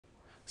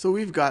So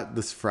we've got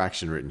this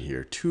fraction written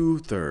here,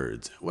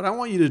 2/3. What I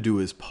want you to do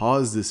is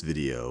pause this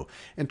video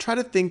and try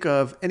to think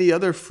of any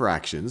other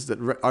fractions that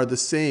are the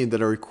same,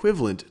 that are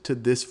equivalent to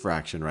this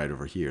fraction right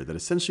over here, that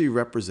essentially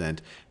represent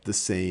the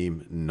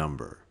same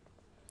number.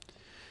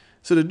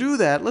 So to do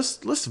that,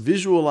 let's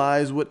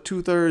visualize what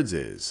 2/3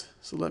 is.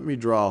 So let me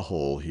draw a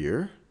hole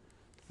here.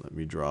 Let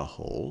me draw a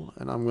hole,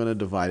 and I'm going to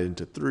divide it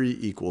into 3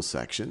 equal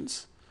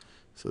sections.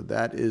 So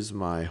that is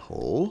my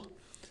hole.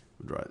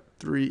 Draw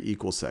 3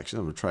 equal sections.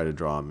 I'm going to try to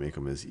draw and make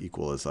them as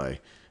equal as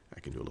I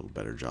can do a little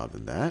better job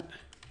than that.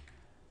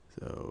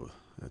 So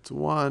that's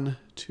 1,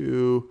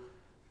 2,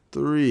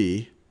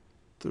 3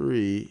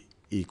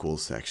 equal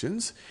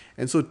sections.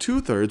 And so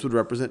 2/3 would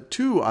represent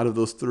 2 out of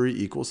those 3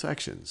 equal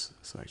sections.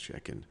 So actually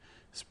I can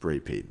spray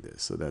paint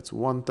this. So that's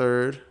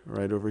 1/3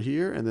 right over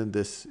here, and then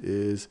this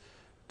is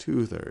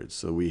 2/3.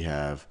 So we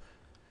have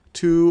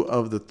 2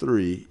 of the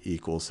 3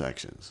 equal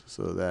sections.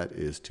 So that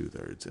is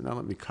 2/3. And now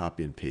let me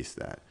copy and paste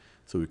that,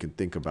 so we can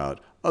think about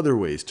other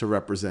ways to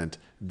represent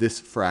this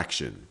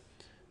fraction.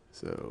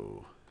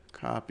 So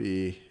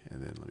copy,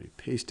 and then let me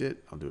paste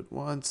it. I'll do it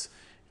once,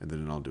 and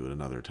then I'll do it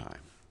another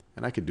time.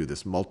 And I could do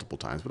this multiple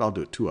times, but I'll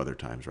do it 2 other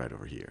times right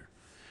over here.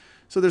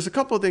 So there's a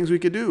couple of things we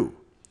could do.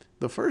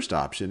 The first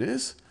option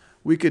is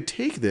we could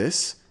take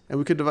this and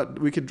we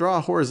could draw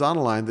a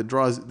horizontal line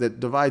that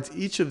divides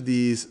each of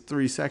these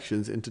 3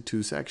 sections into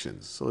 2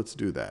 sections. So let's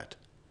do that.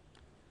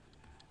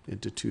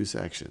 Into 2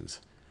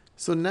 sections.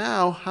 So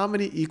now, how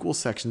many equal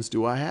sections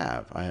do I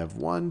have? I have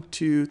 1,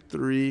 2,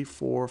 3,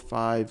 4,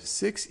 5,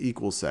 6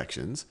 equal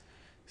sections.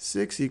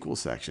 6 equal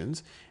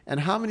sections.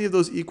 And how many of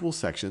those equal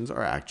sections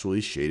are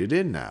actually shaded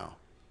in now?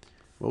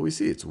 Well, we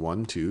see it's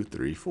 1, 2,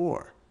 3,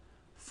 4.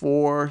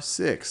 4,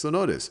 6. So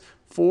notice,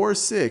 4,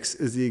 6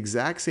 is the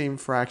exact same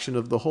fraction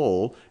of the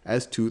whole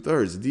as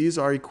 2/3. These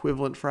are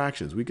equivalent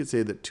fractions. We could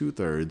say that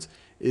 2/3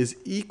 is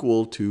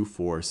equal to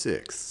 4,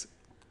 6.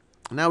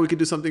 Now we could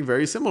do something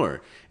very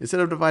similar.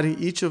 Instead of dividing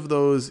each of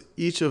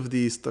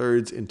these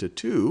thirds into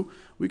 2,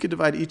 we could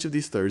divide each of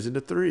these thirds into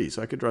 3.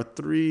 So I could draw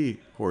 3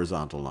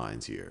 horizontal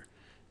lines here.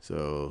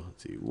 So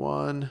let's see,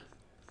 1,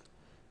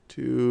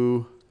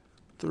 2,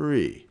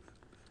 3.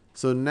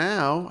 So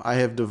now I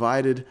have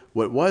divided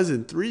what was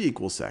in 3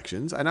 equal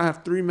sections. I now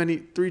have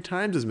 3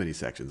 times as many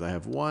sections. I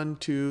have 1,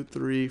 2,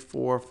 3,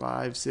 4,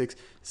 5, 6,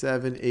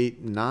 7,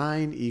 8,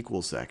 9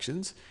 equal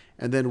sections.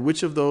 And then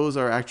which of those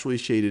are actually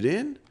shaded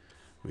in?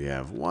 We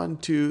have 1,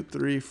 2,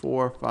 3,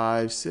 4,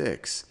 5,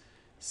 6.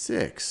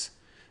 6.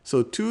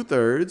 So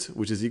 2/3,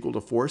 which is equal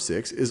to 4,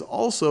 6, is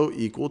also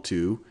equal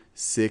to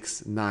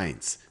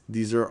 6/9.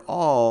 These are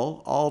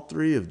all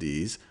 3 of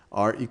these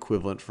are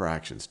equivalent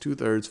fractions.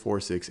 2/3, 4,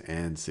 6,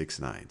 and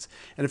 6/9.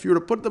 And if you were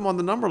to put them on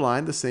the number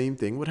line, the same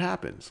thing would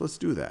happen. So let's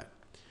do that.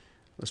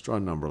 Let's draw a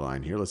number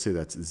line here. Let's say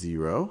that's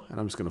 0. And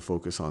I'm just going to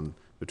focus on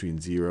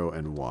between 0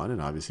 and 1.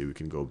 And obviously we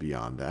can go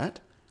beyond that.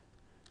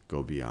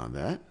 Go beyond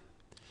that.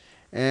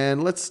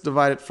 And let's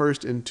divide it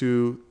first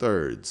into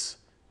thirds.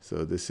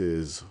 So this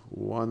is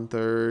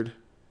 1/3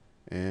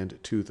 and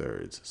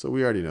 2/3. So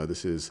we already know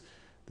this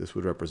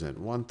would represent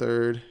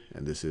 1/3,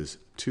 and this is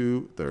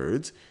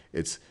 2/3.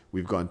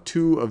 We've gone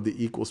 2 of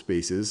the equal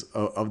spaces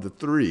of the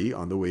 3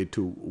 on the way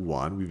to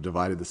 1. We've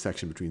divided the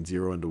section between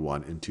 0 and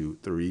 1 into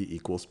 3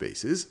 equal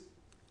spaces.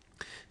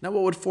 Now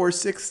what would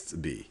 4/6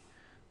 be?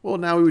 Well,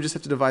 now we would just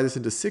have to divide this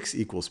into 6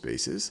 equal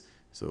spaces.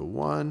 So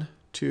 1,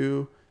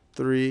 2,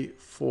 3,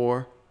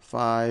 4,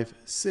 5,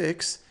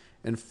 6,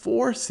 and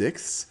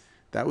 4/6,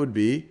 that would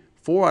be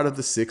 4 out of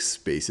the 6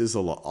 spaces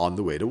on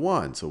the way to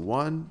 1. So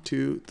 1,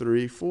 2,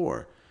 3,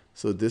 4.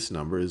 So this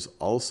number is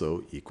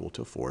also equal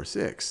to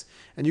 4/6.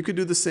 And you could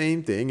do the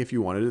same thing if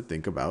you wanted to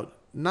think about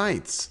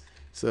ninths.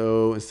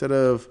 So instead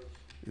of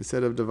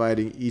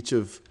dividing each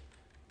of,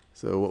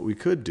 so what we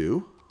could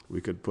do,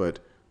 we could put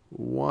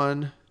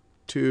 1,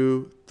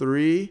 2,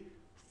 3,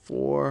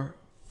 4,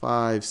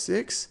 5,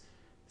 6,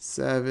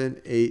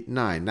 7, 8,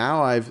 9.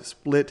 Now I've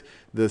split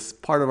this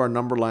part of our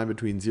number line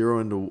between 0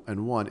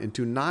 and 1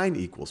 into 9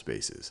 equal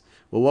spaces.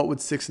 Well, what would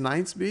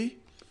 6/9 be?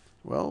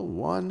 Well,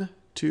 1,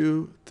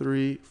 2,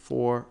 3,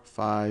 4,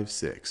 5,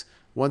 6.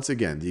 Once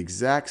again, the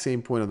exact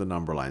same point of the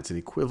number line. It's an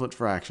equivalent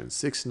fraction.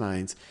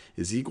 6/9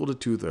 is equal to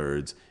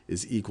 2/3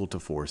 is equal to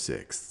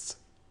 4/6.